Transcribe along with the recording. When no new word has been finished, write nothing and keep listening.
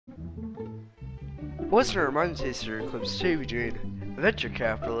What's our Mind Taster Eclipse? Today we're doing Venture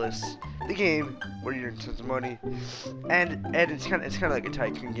Capitalist, the game where you earn tons of money, and it's kind of like a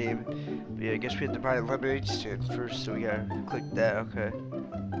tycoon game. But yeah, I guess we have to buy a lemonade stand first, so we gotta click that. Okay.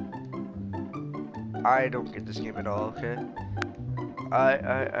 I don't get this game at all. Okay.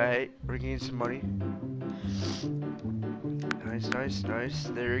 We're getting some money. Nice.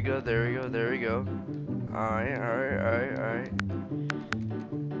 There we go. Alright.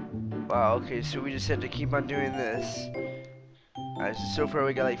 Wow, okay, so we just had to keep on doing this. Alright, so far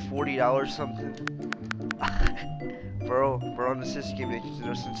we got like $40 something. bro, on the system game makes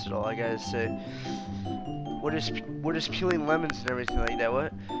no sense at all, I gotta say. What is peeling lemons and everything like that?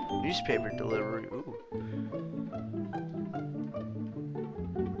 What? Newspaper delivery, ooh.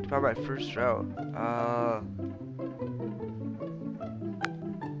 Probably my first route.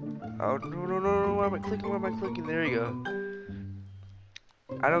 Oh, no, why am I clicking? There you go.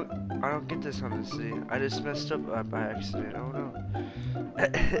 I don't get this, honestly. I just messed up by accident. Oh no.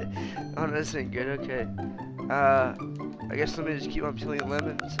 Oh, this ain't good. Okay. I guess let me just keep on peeling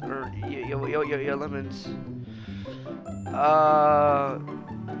lemons, or yo, lemons. Oh,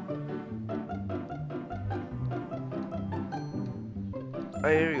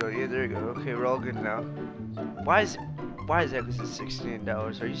 here we go. Yeah, there you go. Okay, we're all good now. Why is that? Because it's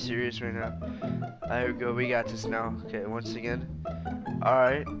 $16. Are you serious right now? There we go. We got this now. Okay, once again.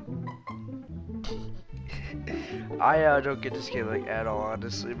 Alright. I don't get this game like at all,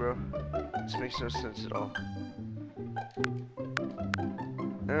 honestly, bro. This makes no sense at all.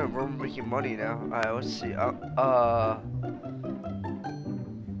 We're making money now. Alright, let's see.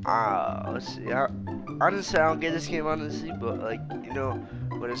 Let's see. Honestly, I don't get this game, honestly, but like, you know,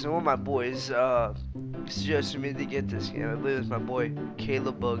 when it's one of my boys suggested me to get this game. I believe it's my boy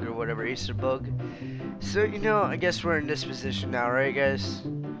Caleb Bug or whatever, Acer Bug. So, you know, I guess we're in this position now, right, guys?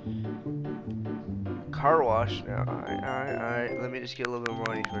 Car wash now. Alright. Let me just get a little bit more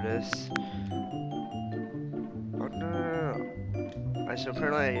money for this. Oh, no. So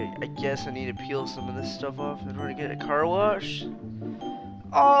apparently, I guess I need to peel some of this stuff off in order to get a car wash.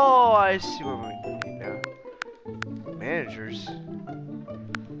 Oh, I see what we need now. Managers.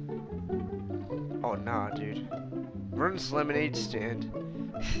 Oh, nah, dude. Vern's lemonade stand.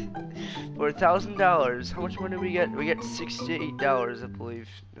 For $1,000. How much money do we get? We get $68, I believe.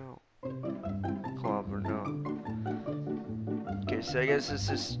 No. Come on, bro, no. Okay, so I guess let's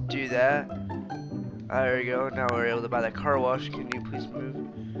just do that. There we go. Now we're able to buy the car wash. Can you please move?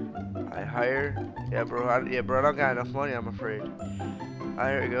 I hire. Yeah, bro. I don't got enough money, I'm afraid.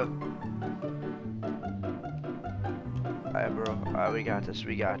 There we go. Alright, bro. We got this.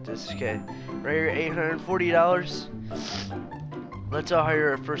 Okay. Right here, $840. Let's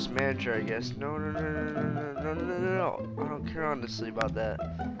hire our first manager, I guess. No. I don't care honestly about that.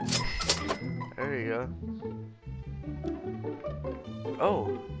 There you go.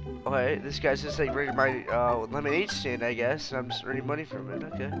 Oh. Okay, this guy's just like running my lemonade stand, I guess. And I'm just earning money from it.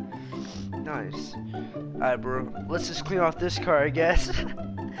 Okay. Nice. Alright, bro. Let's just clean off this car, I guess.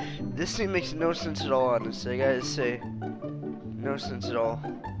 This thing makes no sense at all, honestly. I gotta say. No sense at all.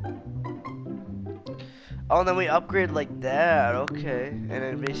 Oh, and then we upgrade like that, okay. And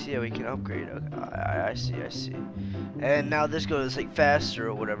then basically, yeah, we can upgrade. Okay. I see. And now this goes like faster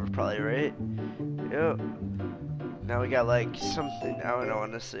or whatever, probably, right? Yep. Now we got like something, I don't know,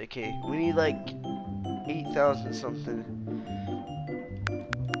 honestly. Okay, we need like 8,000 something.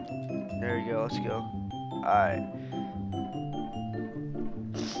 There we go, let's go. Alright.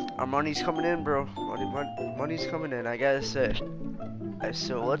 Our money's coming in, bro. Money's coming in, I gotta say.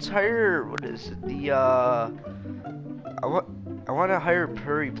 So let's hire, what is it, I want to hire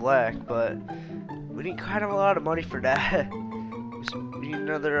Perry Black, but we need kind of a lot of money for that. We need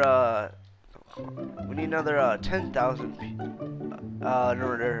another 10,000 in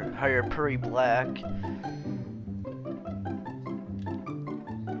order to hire Perry Black.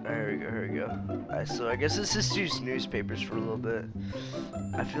 Here we go. Alright, so I guess let's just use newspapers for a little bit.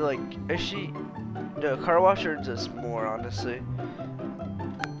 I feel like, the car wash earns us more, honestly.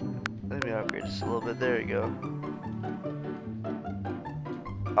 Let me upgrade this a little bit. There you go.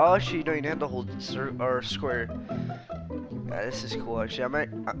 Oh, actually, you don't even have to hold square. Yeah, this is cool. Actually,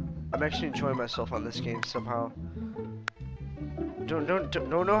 I'm actually enjoying myself on this game somehow. Don't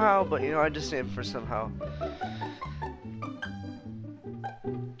know how, but you know, I just am for somehow.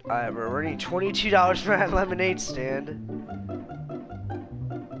 Alright, we're earning $22 for that lemonade stand.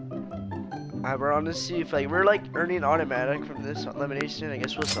 Alright, we're on to see if like we're like earning automatic from this lemonade stand. I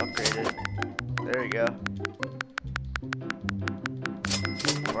guess we'll just upgrade it. There we go.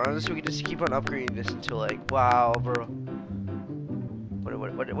 Or honestly, we can just keep on upgrading this until like, wow, bro.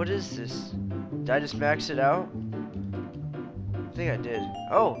 What is this? Did I just max it out? I think I did.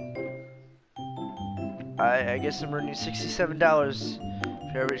 Oh. I guess I'm earning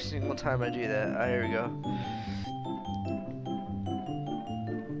 $67 for every single time I do that. Here we go.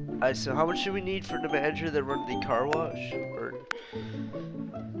 Alright, so how much do we need for the manager that run the car wash? Or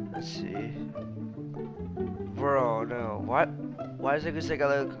let's see. Bro, no. Why is it just like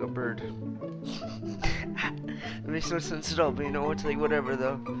I look like a bird? It makes no sense at all, but you know what? Like whatever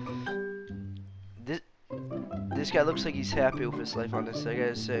though. This guy looks like he's happy with his life, honestly, I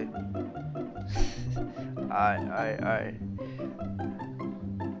gotta say. Alright.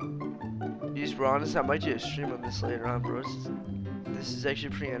 Just be honest, I might do a stream on this later on, bros. This is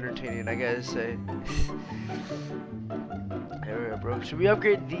actually pretty entertaining, I gotta say. Here we go, bro. Should we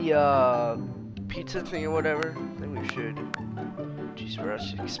upgrade the pizza thing or whatever? I think we should. Jeez, bro,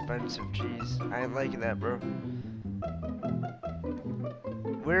 that's expensive. Jeez, I ain't liking that, bro.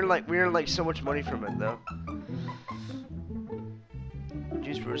 We're in like so much money from it though.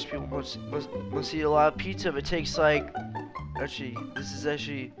 Jeez, bro, these people must eat a lot of pizza if it takes like. Actually, this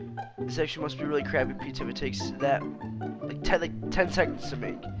actually must be really crappy pizza if it takes that like 10 seconds to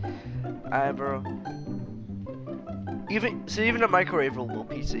make. Alright, bro. Even a microwavable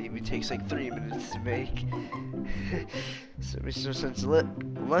pizza even takes like 3 minutes to make. So it makes no sense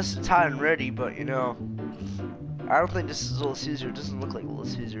unless it's hot and ready. But you know, I don't think this is Little Caesar. It doesn't look like Little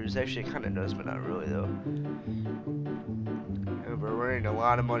Caesar. Actually, it kind of does, but not really though. Yeah, we're earning a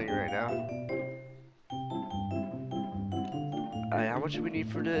lot of money right now. How much do we need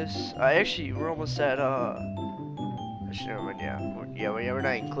for this? Actually, we're almost at actually, never mind. Yeah, we're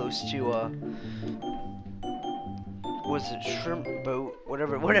not even close to what's it, shrimp boat,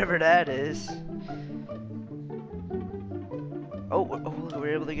 whatever that is. Oh, look,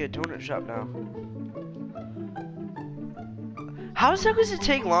 we're able to get a donut shop now. How does it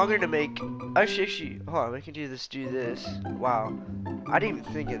take longer to make? Actually, hold on, we can do this. Wow, I didn't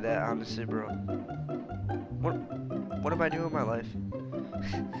even think of that, honestly, bro. What am I doing with my life?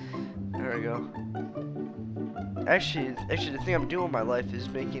 There we go. Actually, the thing I'm doing with my life is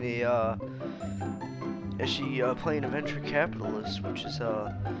making a playing a venture capitalist, which is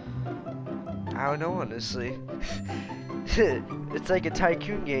I don't know, honestly. It's like a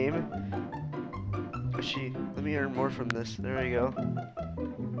tycoon game. Actually, let me earn more from this. There we go.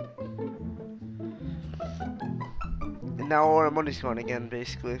 And now all our money's gone again,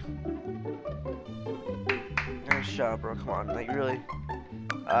 basically. Nice job, bro. Come on, like really.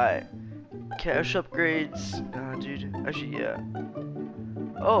 Alright. Cash upgrades. Nah, dude. Actually, yeah.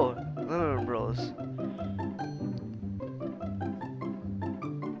 Oh, lemon umbrellas.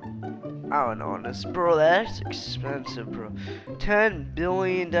 I don't know on this, bro. That's expensive, bro. $10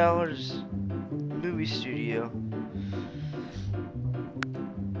 billion movie studio.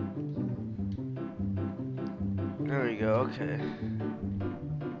 There we go. Okay.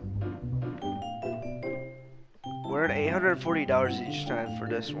 We're at $840 each time for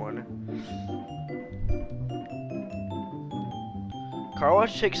this one. Car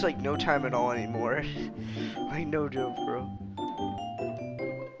wash takes like no time at all anymore. Like no joke, bro.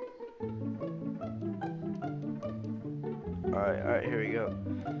 Alright, here we go.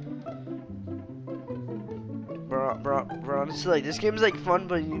 Bro, honestly, like, this game's like fun,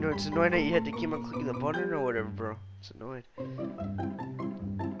 but you know, it's annoying that you had to keep on clicking the button or whatever, bro. It's annoying.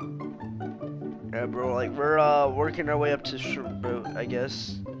 Yeah, bro, like, we're, working our way up to shrimp boat, I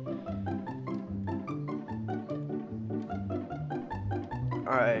guess.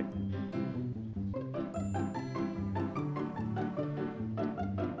 Alright.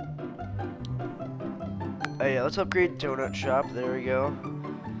 Oh yeah, let's upgrade donut shop. There we go.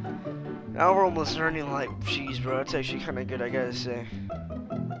 Now we're almost earning like cheese, bro. That's actually kind of good, I gotta say.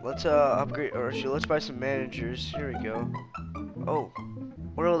 Let's upgrade, or actually, let's buy some managers. Here we go. Oh,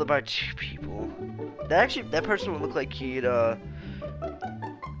 we're able to buy 2 people. That person would look like he'd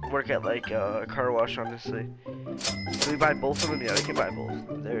work at like a car wash, honestly. Can we buy both of them? Yeah, we can buy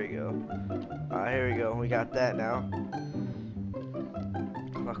both. There we go. Here we go. We got that now.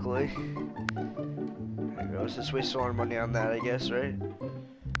 Luckily. There we go. Let's just waste all our money on that, I guess, right?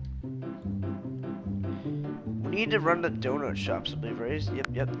 We need to run the donut shops, I believe, right?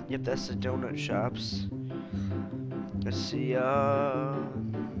 Yep, that's the donut shops. Let's see,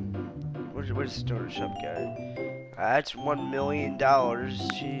 where's the donut shop guy? That's $1 million,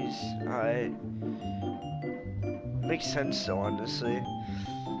 jeez. Alright. Makes sense though, honestly.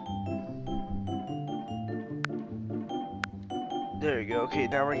 There we go, okay,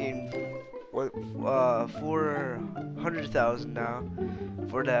 now we're getting, what, 400,000 now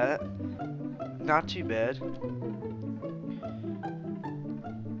for that. Not too bad.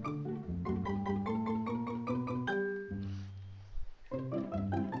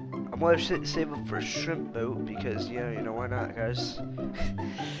 gonna save up for a shrimp boat because, yeah, you know, why not, guys?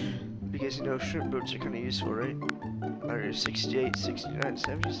 Because, you know, shrimp boats are kind of useful, right? Alright, 68, 69,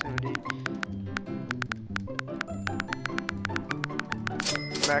 70, 70.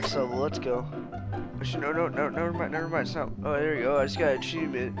 Max level, let's go. Actually, no, never mind, it's not. Oh, there you go, I just got an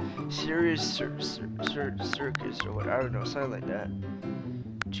achievement. Serious circus or what, I don't know, something like that.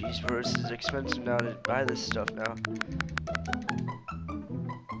 Jeez, bro, this is expensive now to buy this stuff now.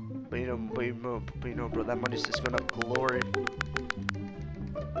 But you know, bro, that money's just going up glory.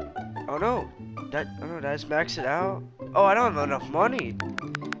 Oh no, did I just max it out? Oh, I don't have enough money.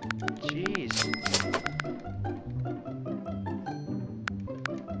 Jeez.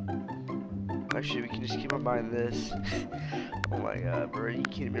 Actually, we can just keep on buying this. Oh my god, bro, are you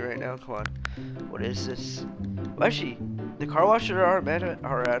kidding me right now? Come on. What is this? Well, actually, the car washes are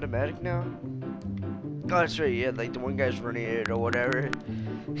automatic now. Oh, that's right, yeah, like the one guy's running it or whatever.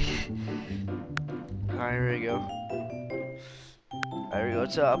 Alright, here we go. There we go,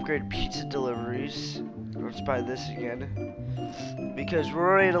 let's upgrade pizza deliveries. Let's buy this again. Because we're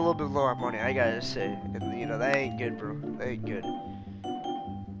already at a little bit low on money, I gotta say. And you know, that ain't good, bro. That ain't good.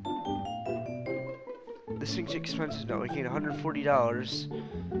 This thing's expensive now, we gain $140.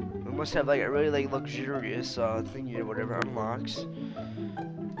 We must have like a really like luxurious thingy or whatever unlocks.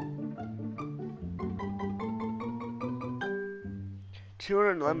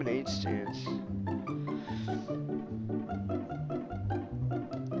 $200 lemonade stands.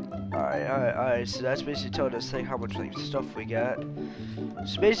 Alright, so that's basically telling us like how much like stuff we got.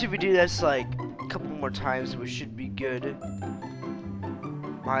 So basically if we do this like a couple more times we should be good.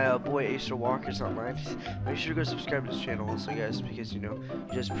 My boy Acer Walker's online. Make sure to go subscribe to his channel also, guys, because you know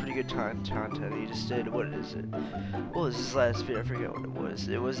he does pretty good content. He just did, what is it? What was his last video? I forget what it was.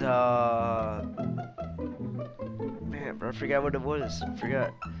 It was man, bro, I forgot what it was. I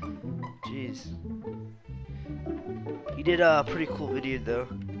forgot. Jeez. He did a pretty cool video though.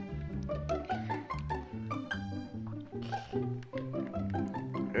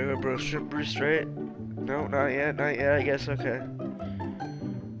 Bro, shrimp Bruce, right? No, not yet, I guess, okay.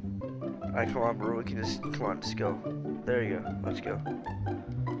 Alright, come on, bro, we can just, come on, let's go. There you go, let's go.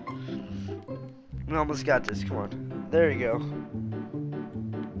 We almost got this, come on. There you go.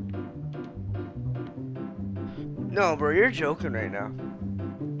 No, bro, you're joking right now.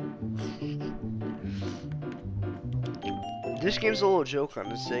 This game's a little joke,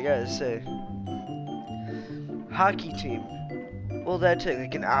 honestly, I gotta say. Hockey team. Will that take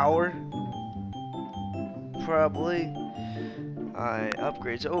like an hour? Probably. Alright,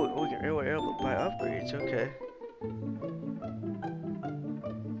 upgrades. Oh, we can able to buy upgrades, okay.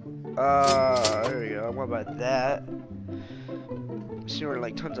 There we go. I'm gonna buy that. See, we're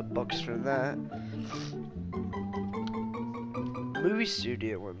like tons of bucks for that. Movie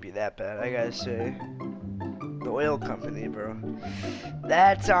studio wouldn't be that bad, I gotta say. The oil company, bro.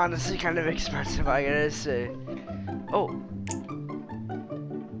 That's honestly kind of expensive, I gotta say. Oh.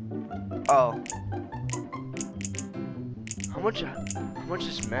 Oh. How much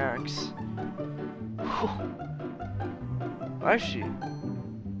is max? Actually.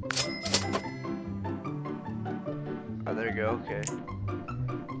 Oh, there you go, okay.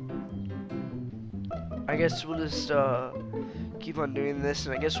 I guess we'll just keep on doing this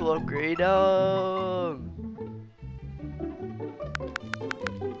and I guess we'll upgrade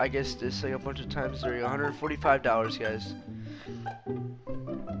I guess this like a bunch of times. There you go, $145, guys.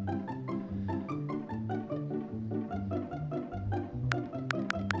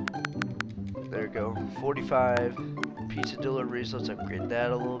 There we go, 45 pizza deliveries. Let's upgrade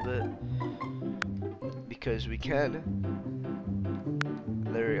that a little bit because we can.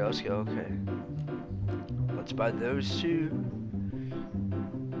 There we go, let's go, okay. Let's buy those two.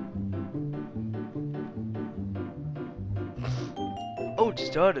 Oh, it's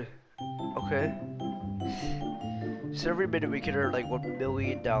done. Okay. So every minute we can earn like $1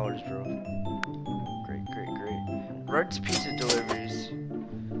 million, bro. Great, great, great. Runs pizza deliveries.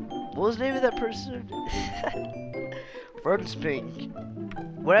 What was the name of that person? Runs Pink.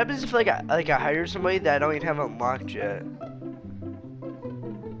 What happens if like I hire somebody that I don't even have unlocked yet?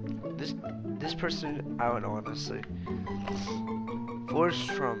 This person, I don't know honestly. Force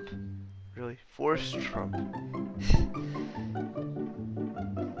Trump. Really? Force Trump.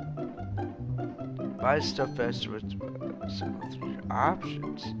 Buy stuff faster with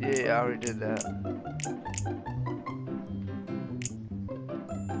options. Yeah, I already did that.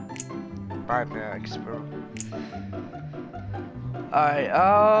 Buy max, bro. Alright,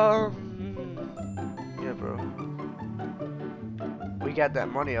 yeah, bro. We got that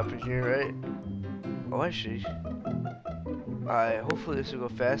money up in here, right? Oh, I see. Alright, hopefully this will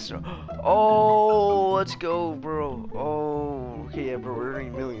go faster. Oh, let's go, bro. Oh, okay, yeah, bro, we're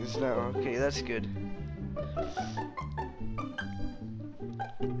earning millions now. Okay, that's good.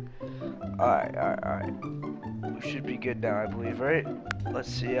 Alright. We should be good now, I believe, right? Let's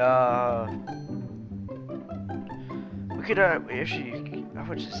see, we could, actually, how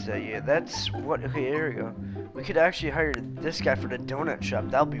much is that? Yeah, that's what, okay, here we go. We could actually hire this guy for the donut shop.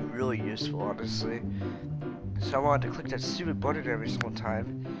 That would be really useful, honestly. So I wanted to click that stupid button every single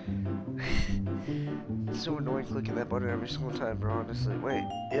time. It's so annoying clicking that button every single time, bro, honestly. Wait,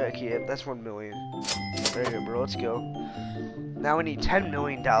 yeah, okay, yeah, that's 1 million. There you go, bro, let's go. Now we need $10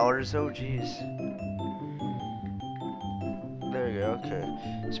 million, oh jeez. There we go, okay.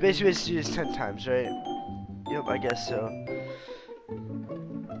 So basically let's do this 10 times, right? Yep, I guess so.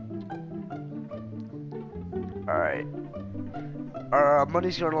 Alright. Our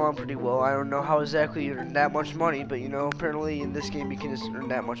money's going along pretty well. I don't know how exactly you earn that much money, but you know, apparently in this game you can just earn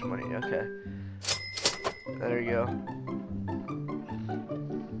that much money. Okay. There you go.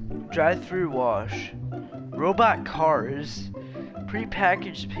 Drive-through wash. Robot cars.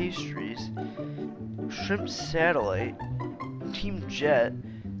 Pre-packaged pastries. Shrimp satellite. Team jet.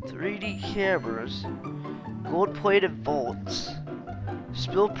 3D cameras. Gold-plated vaults.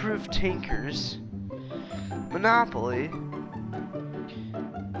 Spill-proof tankers. Monopoly.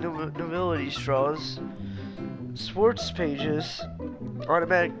 Nobility straws, sports pages,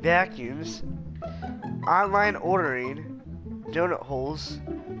 automatic vacuums, online ordering, donut holes,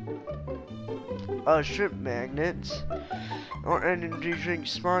 shrimp magnets, or energy drink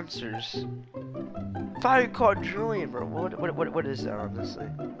sponsors. 5 quadrillion, bro. What is that, honestly?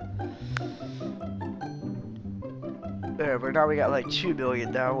 There, but now we got like 2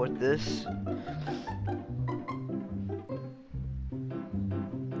 billion now with this.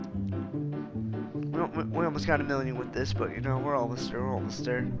 We almost got 1 million with this, but you know, we're almost there,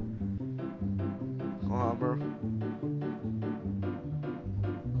 Come on, bro.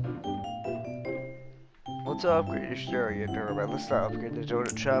 Let's upgrade your stereo, never mind. Let's not upgrade the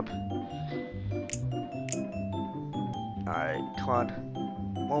donut shop. Alright, come on.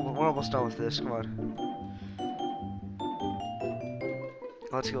 We're almost done with this, come on.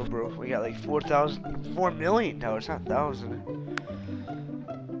 Let's go, bro. We got like 4 million now, it's not 1,000.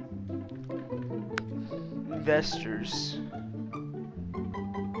 Investors.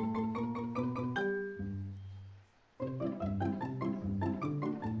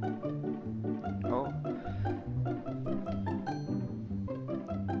 Oh.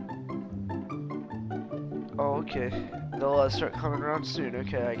 Oh, okay. They'll start coming around soon.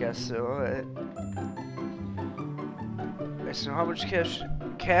 Okay, I guess so. Alright. Okay, so how much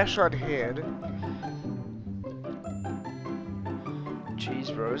cash on hand?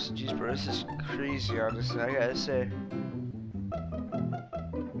 Jeez, bros. This is crazy, honestly. I gotta say.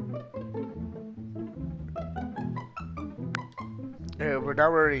 Yeah, we're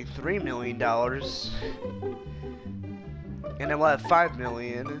now earning $3 million. And then we'll have 5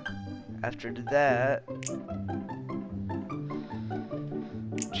 million after that.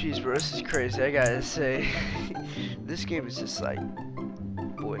 Jeez, bro, this is crazy. I gotta say. This game is just like,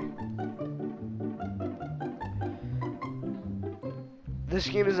 boy. This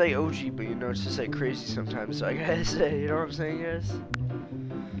game is like OG, but you know, it's just like crazy sometimes, so I gotta say, you know what I'm saying, guys?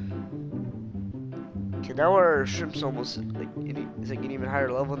 Okay, now our shrimp's almost like, it's like an even higher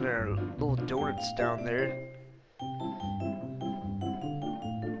level than our little donuts down there.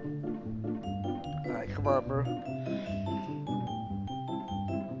 Alright, come on, bro.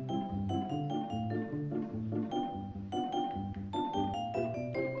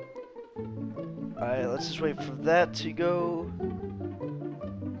 Alright, let's just wait for that to go.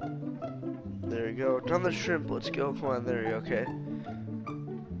 There we go. Done the shrimp. Let's go. Come on. There we go. Okay.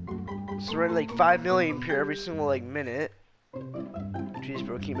 So we're at like 5 million per every single like minute. Jeez,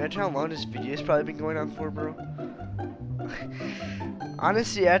 bro. Can you imagine how long this video's probably been going on for, bro?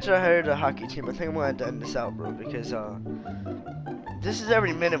 Honestly, after I hired a hockey team, I think I'm gonna have to end this out, bro, because this is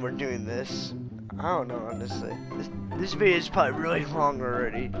every minute we're doing this. I don't know, honestly. This video is probably really long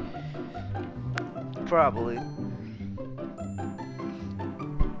already. Probably.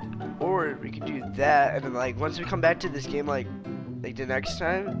 Or we could do that, and then like once we come back to this game, like the next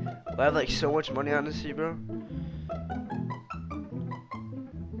time, we'll have like so much money, honestly, bro.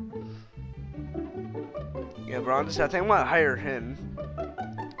 Yeah, bro, honestly, I think I'm gonna hire him,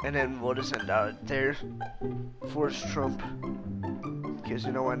 and then we'll just end out there. Force Trump, because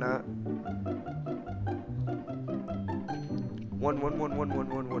you know why not? 1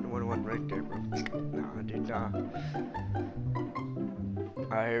 right there, bro. Nah, dude, nah.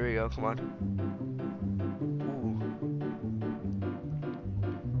 Alright, here we go. Come on.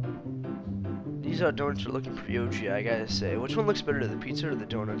 these donuts are looking pretty OG, I gotta say. Which one looks better, the pizza or the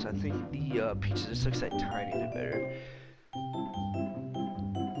donuts? I think the pizza just looks that tiny bit better.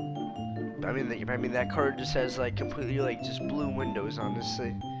 I mean that car just has like completely like just blue windows,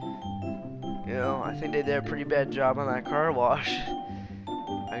 honestly. You know, I think they did a pretty bad job on that car wash.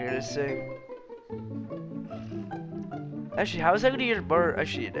 I gotta say. Actually, how is that gonna get more?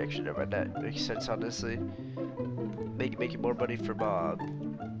 Actually, never mind. That makes sense, honestly. Making more money from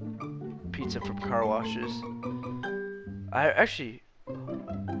pizza from car washes. I actually.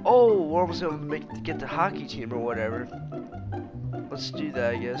 Oh, we're almost gonna get the hockey team or whatever. Let's do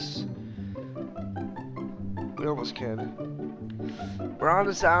that, I guess. We almost can. We're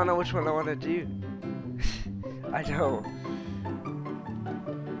honest, I don't know which one I want to do. I don't.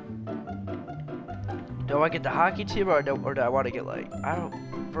 Do I get the hockey team or do I want to get like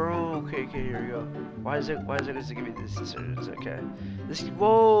bro? Okay, here we go. Why is it going to give me this insurgence? Okay,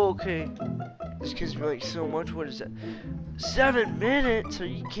 whoa, okay. This gives me like so much. What is that? 7 minutes? Are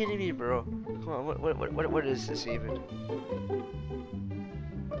you kidding me, bro? Come on, what is this even?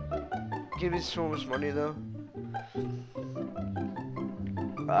 Give me so much money though.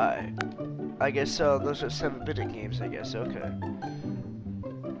 I guess those are 7-minute games, I guess. Okay.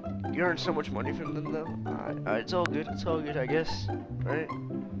 You earn so much money from them though. It's all good. It's all good, I guess. Right?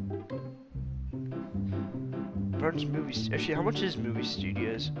 Burns movies. Actually, how much is movie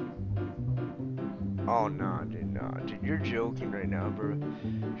studios? Oh no, dude, you're joking right now, bro.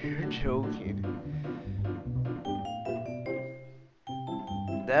 You're joking.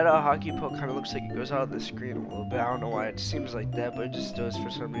 That hockey puck kind of looks like it goes out of the screen a little bit. I don't know why it seems like that, but it just does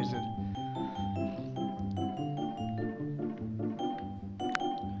for some reason.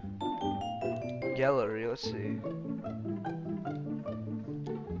 Gallery, let's see.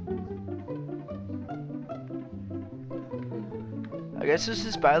 I guess this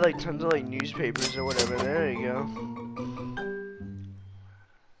is by like tons of like newspapers or whatever. There you go.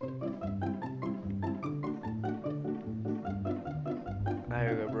 There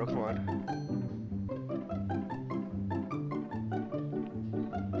you go, bro. Come on.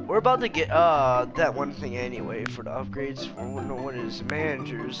 We're about to get that one thing anyway for the upgrades. What is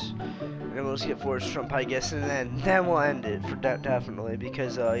managers? And then we'll just get Forrest Trump, I guess, and then we'll end it for definitely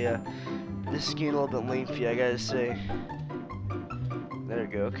because yeah, this is getting a little bit lengthy, I gotta say. There we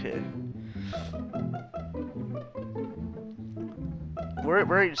go. Okay.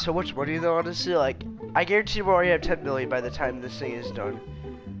 We're in so much money though, honestly. Like, I guarantee we'll already have 10 million by the time this thing is done,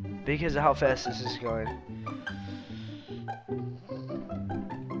 because of how fast this is going.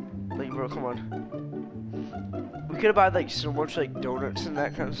 Like, bro, come on. We could have bought like so much like donuts and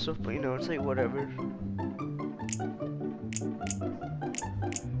that kind of stuff, but you know, it's like whatever.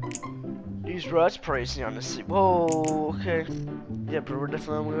 These bro, that's pricey, honestly. Whoa, okay. Yeah, but we're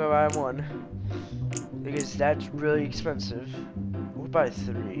definitely gonna buy one because that's really expensive. We'll buy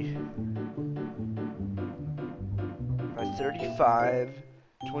 3. By 35,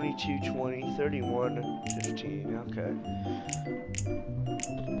 22, 20, 31, 15. Okay.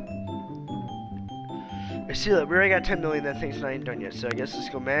 I see that we already got 10 million. That thing's not even done yet. So I guess let's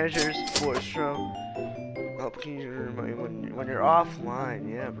go managers, Forrest Trump. Help you earn money when you're offline.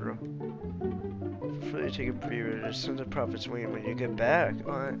 Yeah, bro. Really take a preview. There's tons of profits when you get back.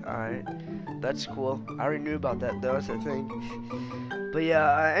 Alright. That's cool. I already knew about that though. That's the thing. But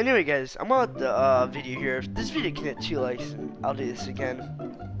yeah. Anyway, guys, I'm on the video here. If this video can hit 2 likes, I'll do this again.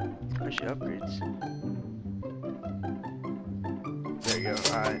 Actually, upgrades. There you go.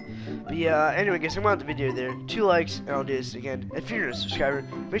 Alright. But yeah. Anyway, guys, I'm on the video there. 2 likes, and I'll do this again. If you're a subscriber,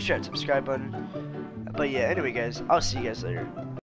 make sure to hit the subscribe button. But yeah. Anyway, guys, I'll see you guys later.